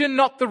exception,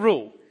 not the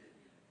rule.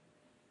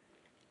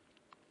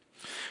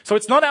 So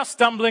it's not our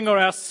stumbling or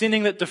our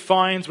sinning that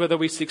defines whether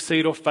we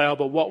succeed or fail,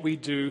 but what we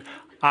do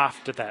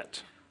after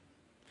that.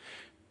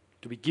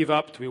 Do we give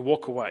up? Do we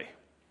walk away?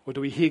 Or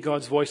do we hear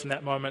God's voice in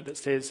that moment that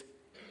says,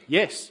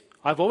 yes,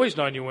 I've always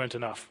known you weren't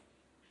enough,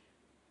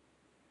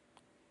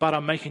 but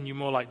I'm making you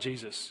more like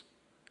Jesus.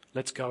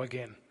 Let's go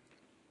again.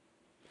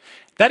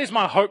 That is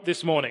my hope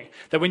this morning,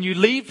 that when you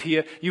leave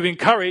here, you're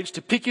encouraged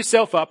to pick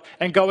yourself up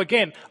and go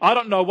again. I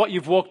don't know what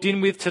you've walked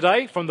in with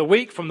today, from the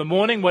week, from the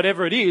morning,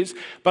 whatever it is,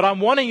 but I'm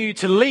wanting you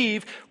to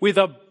leave with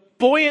a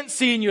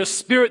buoyancy in your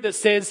spirit that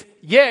says,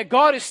 yeah,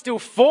 God is still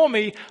for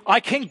me. I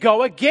can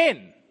go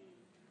again.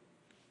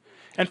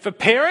 And for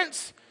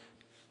parents,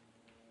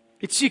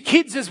 it's your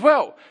kids as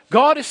well.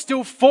 God is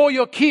still for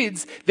your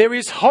kids. There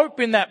is hope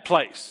in that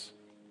place.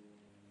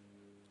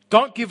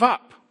 Don't give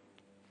up.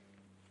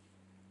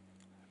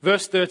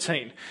 Verse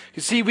 13.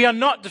 You see, we are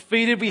not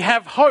defeated. We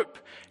have hope.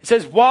 It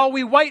says, while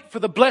we wait for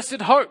the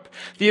blessed hope,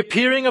 the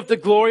appearing of the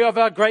glory of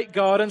our great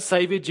God and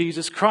Savior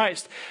Jesus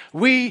Christ.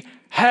 We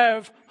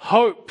have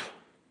hope.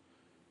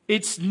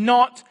 It's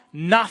not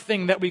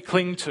nothing that we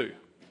cling to.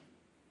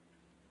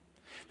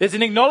 There's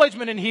an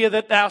acknowledgement in here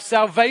that our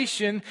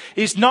salvation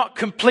is not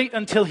complete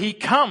until He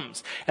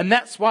comes. And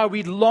that's why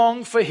we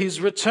long for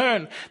His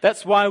return.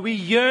 That's why we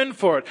yearn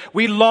for it.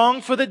 We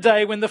long for the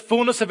day when the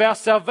fullness of our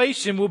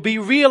salvation will be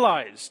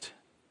realized.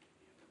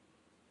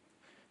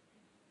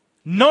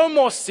 No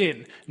more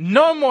sin,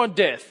 no more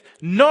death,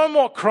 no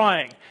more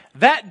crying.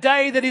 That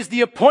day that is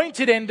the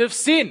appointed end of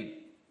sin.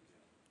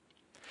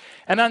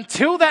 And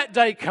until that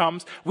day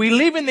comes, we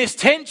live in this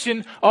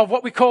tension of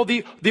what we call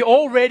the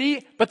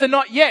already, but the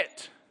not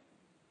yet.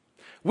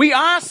 We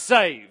are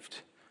saved,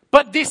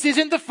 but this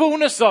isn't the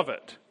fullness of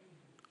it.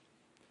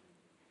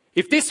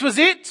 If this was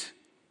it,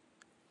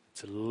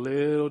 it's a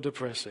little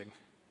depressing.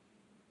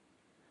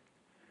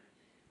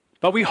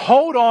 But we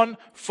hold on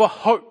for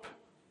hope.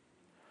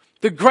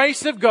 The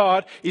grace of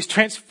God is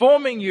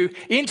transforming you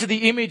into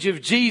the image of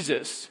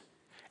Jesus.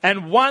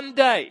 And one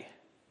day,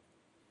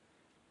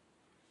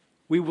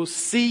 we will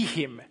see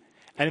Him.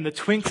 And in the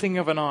twinkling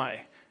of an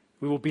eye,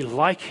 we will be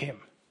like Him.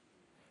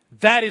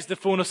 That is the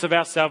fullness of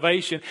our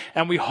salvation,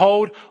 and we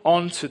hold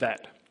on to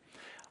that.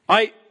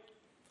 I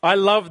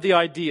love the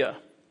idea.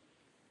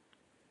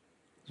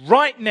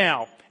 Right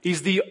now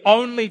is the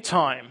only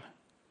time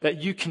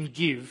that you can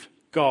give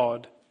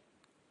God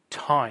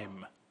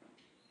time.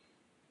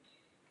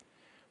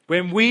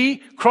 When we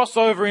cross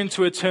over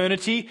into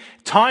eternity,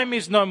 time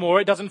is no more.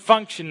 It doesn't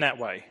function that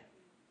way.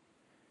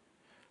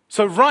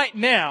 So right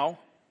now,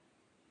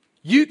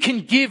 you can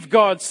give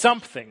God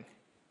something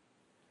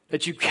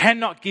that you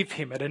cannot give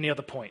Him at any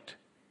other point.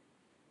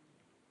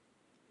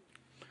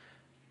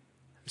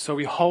 So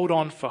we hold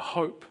on for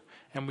hope,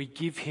 and we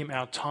give Him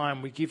our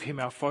time, we give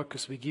Him our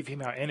focus, we give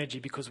Him our energy,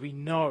 because we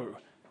know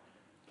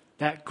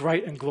that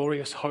great and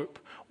glorious hope.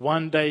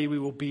 One day we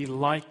will be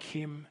like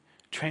Him,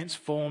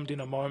 transformed in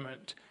a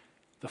moment,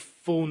 the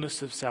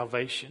fullness of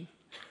salvation.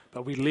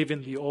 But we live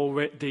in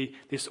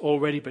this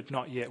already but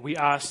not yet. We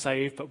are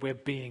saved, but we're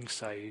being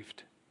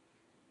saved.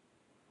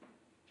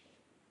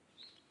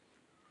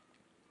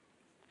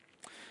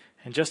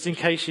 And just in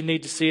case you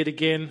need to see it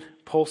again,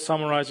 Paul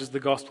summarizes the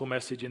gospel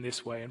message in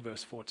this way in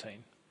verse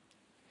 14.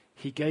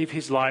 He gave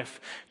His life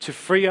to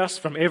free us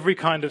from every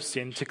kind of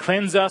sin, to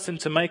cleanse us and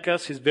to make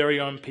us His very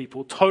own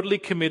people, totally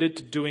committed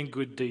to doing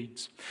good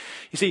deeds.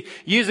 You see,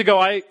 years ago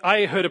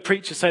I heard a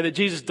preacher say that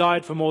Jesus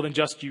died for more than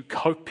just you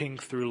coping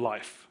through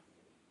life.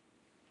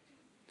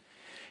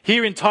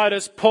 Here in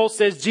Titus, Paul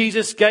says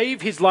Jesus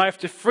gave His life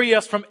to free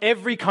us from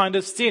every kind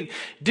of sin.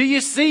 Do you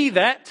see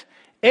that?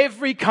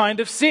 Every kind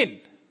of sin.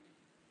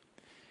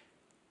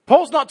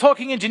 Paul's not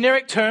talking in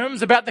generic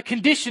terms about the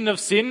condition of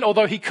sin,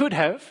 although he could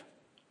have.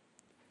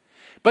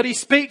 But he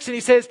speaks and he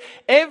says,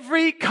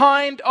 every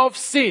kind of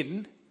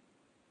sin,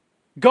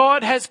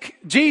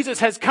 Jesus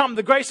has come,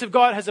 the grace of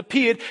God has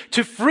appeared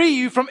to free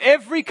you from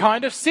every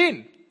kind of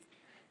sin.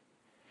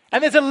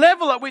 And there's a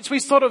level at which we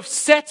sort of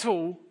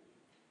settle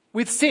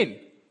with sin.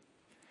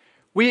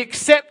 We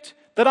accept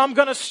that I'm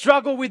going to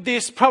struggle with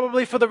this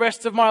probably for the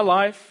rest of my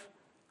life.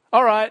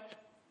 All right,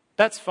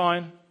 that's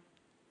fine.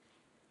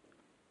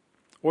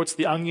 Or it's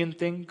the onion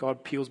thing.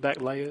 God peels back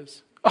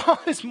layers.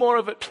 Oh, there's more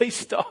of it. Please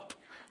stop.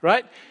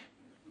 Right?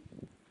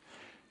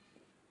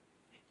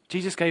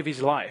 Jesus gave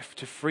His life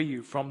to free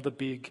you from the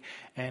big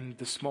and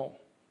the small.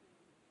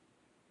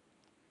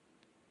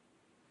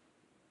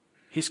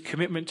 His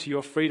commitment to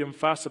your freedom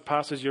far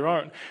surpasses your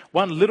own.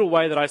 One little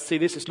way that I see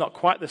this, it's not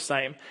quite the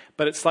same,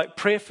 but it's like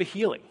prayer for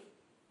healing.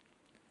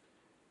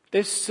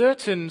 There's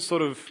certain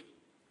sort of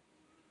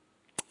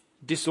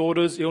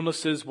disorders,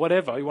 illnesses,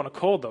 whatever you want to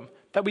call them,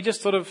 that we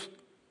just sort of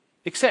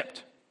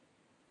accept.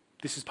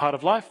 This is part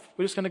of life.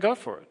 We're just going to go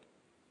for it.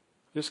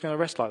 We're just going to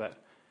rest like that.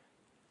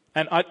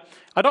 And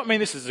I don't mean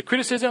this as a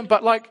criticism,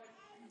 but like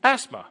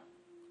asthma,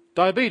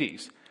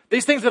 diabetes,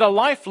 these things that are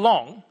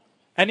lifelong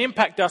and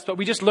impact us, but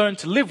we just learn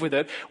to live with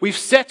it. We've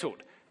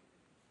settled.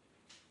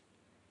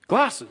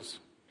 Glasses.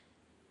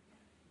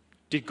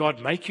 Did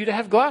God make you to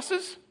have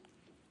glasses?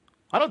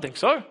 I don't think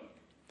so.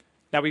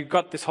 Now we've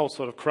got this whole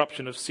sort of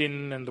corruption of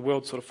sin and the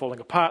world sort of falling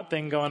apart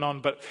thing going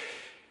on, but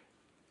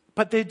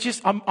they're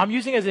just, I'm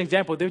using it as an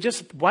example, they're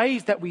just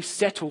ways that we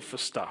settle for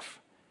stuff.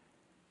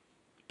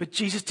 But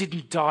Jesus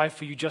didn't die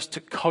for you just to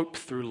cope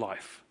through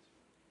life.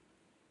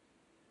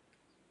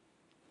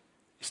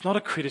 It's not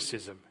a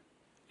criticism.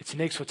 It's an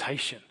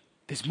exhortation.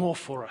 There's more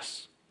for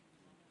us.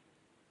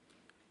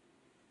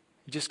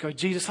 You just go,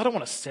 Jesus, I don't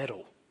want to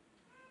settle.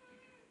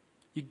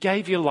 You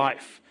gave your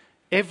life,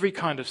 every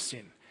kind of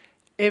sin,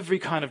 every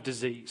kind of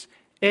disease,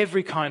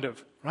 every kind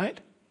of, right?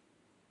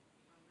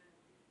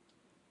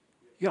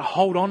 You got to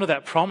hold on to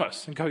that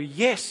promise and go,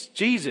 yes,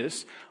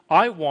 Jesus,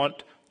 I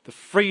want the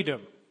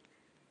freedom.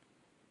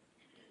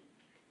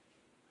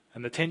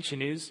 And the tension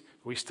is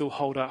we still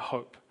hold our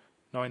hope,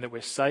 knowing that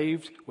we're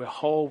saved, we're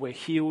whole, we're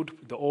healed,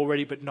 the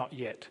already but not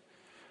yet.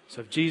 So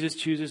if Jesus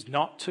chooses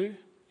not to,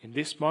 in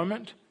this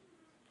moment,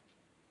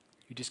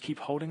 you just keep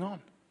holding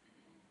on.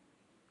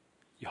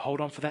 You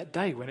hold on for that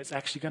day when it's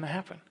actually going to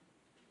happen.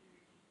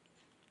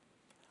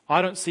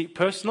 I don't see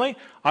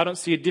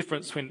a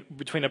difference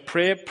between a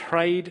prayer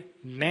prayed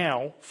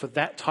now for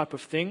that type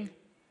of thing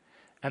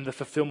and the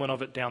fulfillment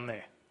of it down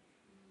there.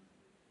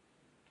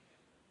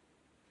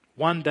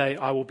 One day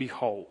I will be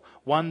whole.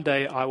 One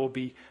day I will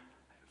be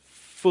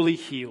fully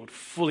healed,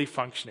 fully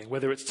functioning.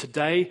 Whether it's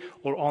today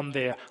or on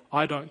there,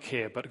 I don't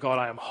care. But God,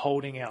 I am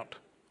holding out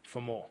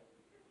for more.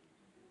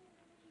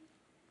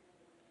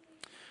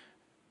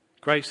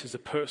 Grace is a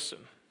person,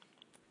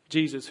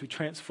 Jesus, who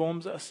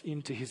transforms us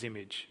into his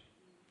image.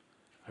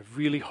 I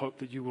really hope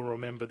that you will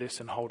remember this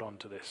and hold on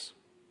to this.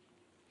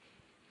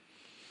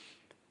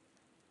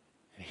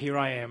 And here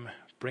I am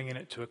bringing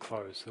it to a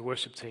close. The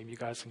worship team, you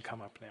guys can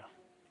come up now.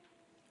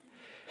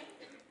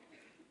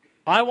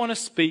 I want to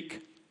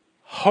speak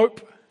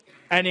hope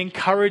and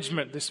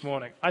encouragement this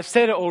morning. I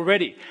said it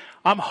already.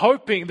 I'm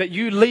hoping that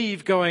you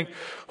leave going,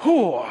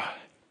 oh,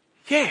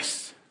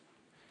 yes,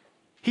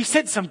 he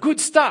said some good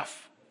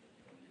stuff.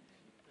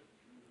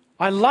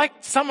 I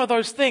liked some of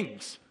those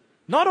things.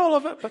 Not all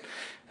of it, but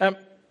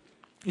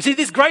you see,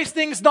 this grace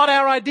thing is not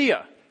our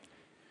idea.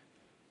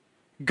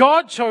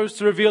 God chose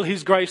to reveal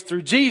his grace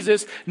through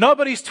Jesus.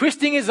 Nobody's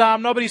twisting his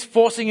arm. Nobody's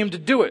forcing him to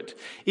do it.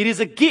 It is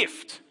a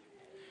gift.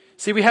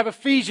 See, we have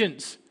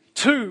Ephesians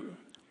 2,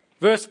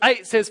 verse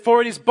 8 says,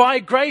 "For it is by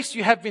grace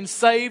you have been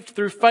saved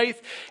through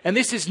faith, and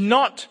this is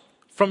not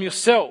from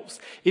yourselves.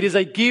 It is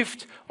a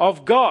gift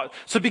of God."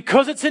 So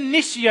because it's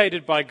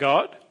initiated by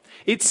God,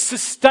 it's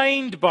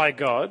sustained by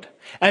God,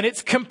 and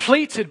it's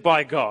completed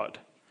by God,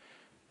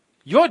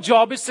 your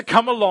job is to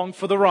come along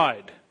for the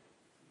ride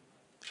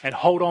and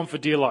hold on for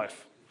dear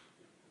life.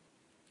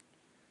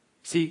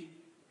 See,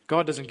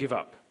 God doesn't give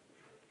up.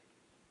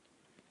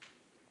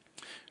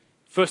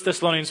 1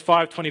 Thessalonians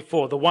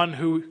 5:24, "The one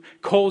who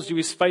calls you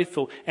is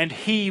faithful, and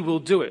he will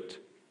do it."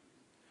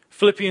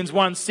 Philippians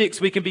 1:6,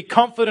 "We can be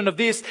confident of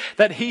this,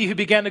 that he who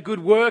began a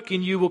good work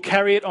in you will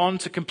carry it on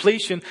to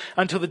completion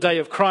until the day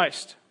of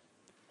Christ."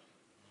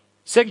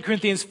 2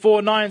 Corinthians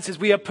 4:9 says,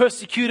 "We are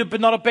persecuted but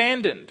not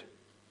abandoned."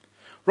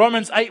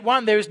 Romans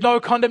 8:1, "There is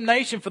no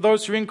condemnation for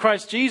those who are in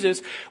Christ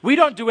Jesus." We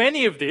don't do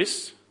any of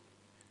this.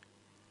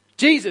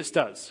 Jesus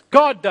does.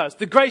 God does.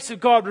 The grace of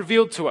God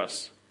revealed to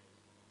us.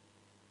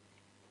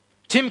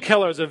 Tim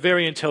Keller is a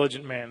very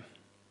intelligent man.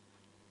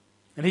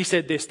 And he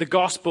said this, "The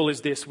gospel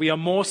is this: we are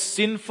more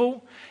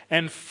sinful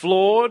and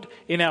flawed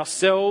in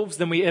ourselves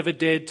than we ever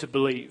dared to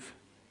believe.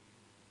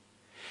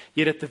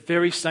 Yet at the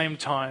very same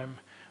time,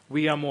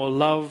 we are more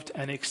loved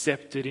and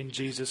accepted in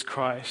Jesus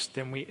Christ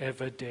than we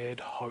ever dared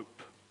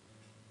hope."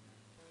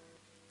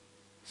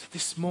 So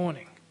this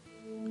morning,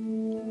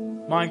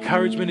 my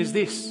encouragement is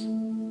this: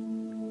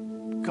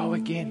 go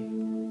again.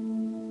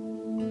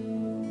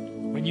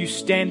 When you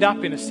stand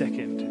up in a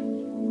second,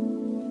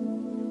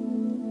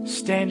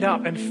 stand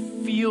up and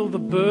feel the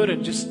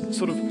burden just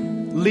sort of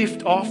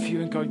lift off you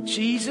and go,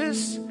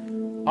 "Jesus,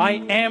 I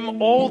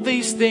am all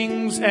these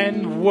things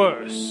and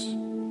worse.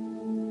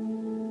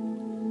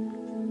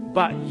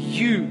 But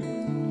you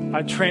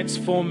are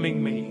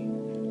transforming me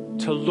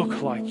to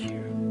look like you."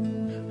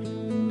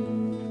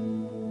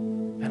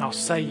 And I'll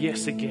say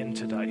yes again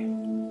today.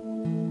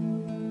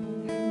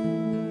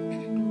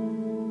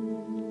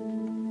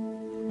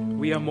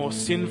 We are more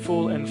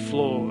sinful and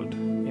flawed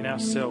in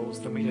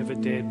ourselves than we ever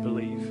dared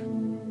believe.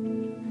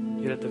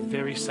 Yet at the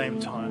very same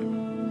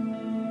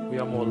time, we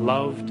are more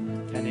loved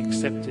and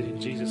accepted in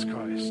Jesus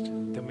Christ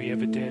than we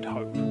ever dared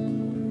hope.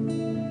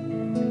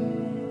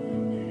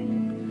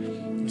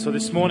 And so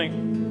this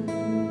morning,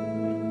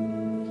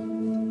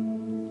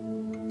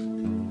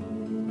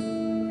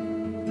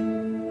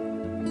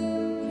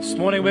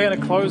 we're going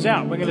to close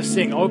out. We're going to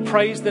sing, "Oh,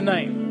 praise the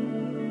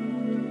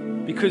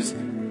name." Because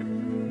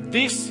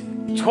this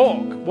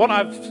talk, what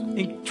I've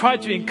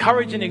tried to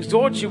encourage and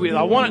exhort you with,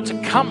 I want it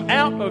to come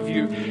out of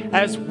you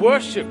as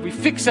worship. We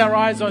fix our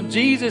eyes on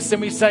Jesus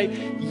and we say,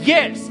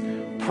 yes,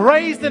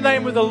 praise the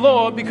name of the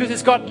Lord, because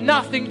it's got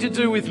nothing to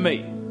do with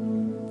me.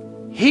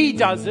 He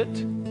does it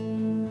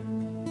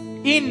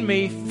in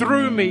me,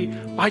 through me.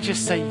 I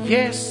just say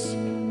yes,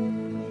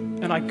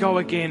 and I go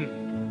again,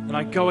 and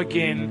I go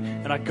again,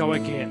 and I go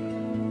again.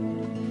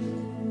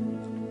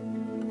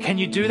 Can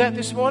you do that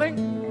this morning?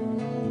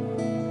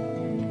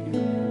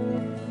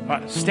 All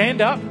right,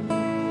 stand up.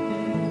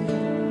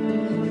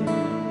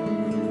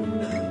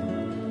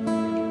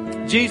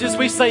 Jesus,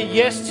 we say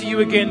yes to you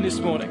again this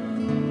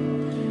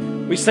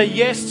morning. We say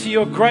yes to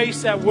your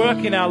grace at work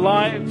in our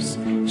lives,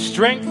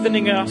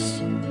 strengthening us,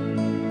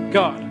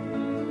 God.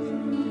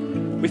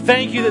 We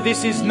thank you that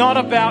this is not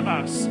about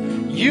us.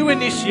 You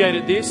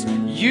initiated this,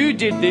 you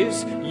did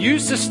this, you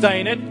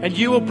sustain it, and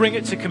you will bring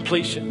it to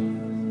completion.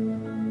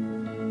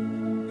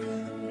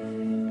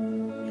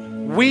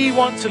 We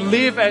want to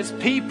live as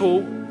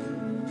people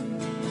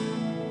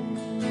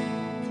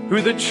who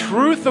the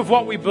truth of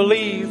what we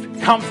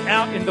believe comes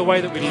out in the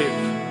way that we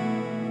live.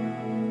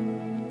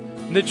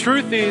 And the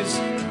truth is,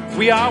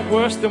 we are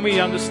worse than we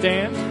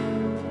understand,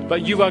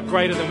 but you are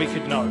greater than we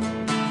could know.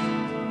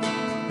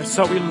 And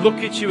so we look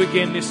at you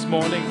again this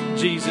morning,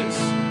 Jesus,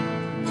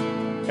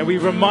 and we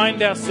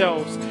remind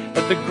ourselves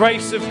that the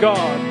grace of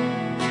God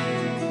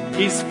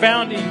is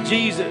found in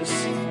Jesus,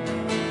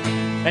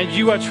 and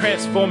you are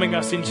transforming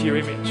us into your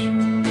image.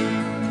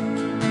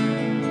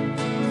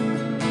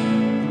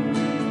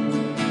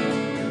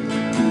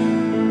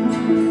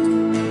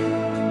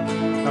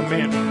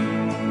 Amen.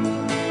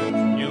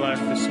 New Life,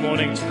 this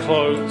morning to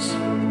close,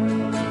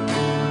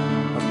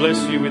 I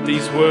bless you with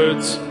these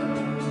words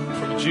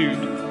from Jude.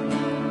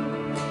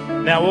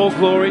 Now all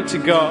glory to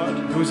God,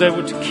 who is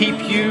able to keep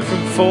you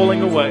from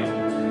falling away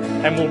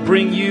and will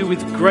bring you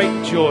with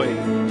great joy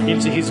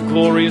into his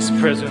glorious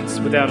presence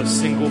without a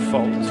single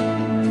fault.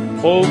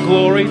 All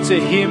glory to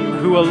him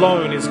who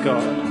alone is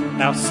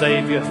God, our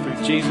Saviour,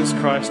 through Jesus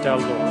Christ our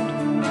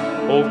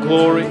Lord. All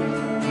glory,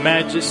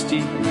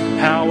 majesty,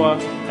 power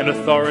and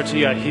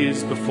authority are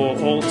his before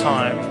all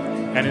time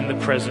and in the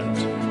present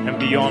and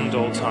beyond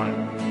all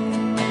time.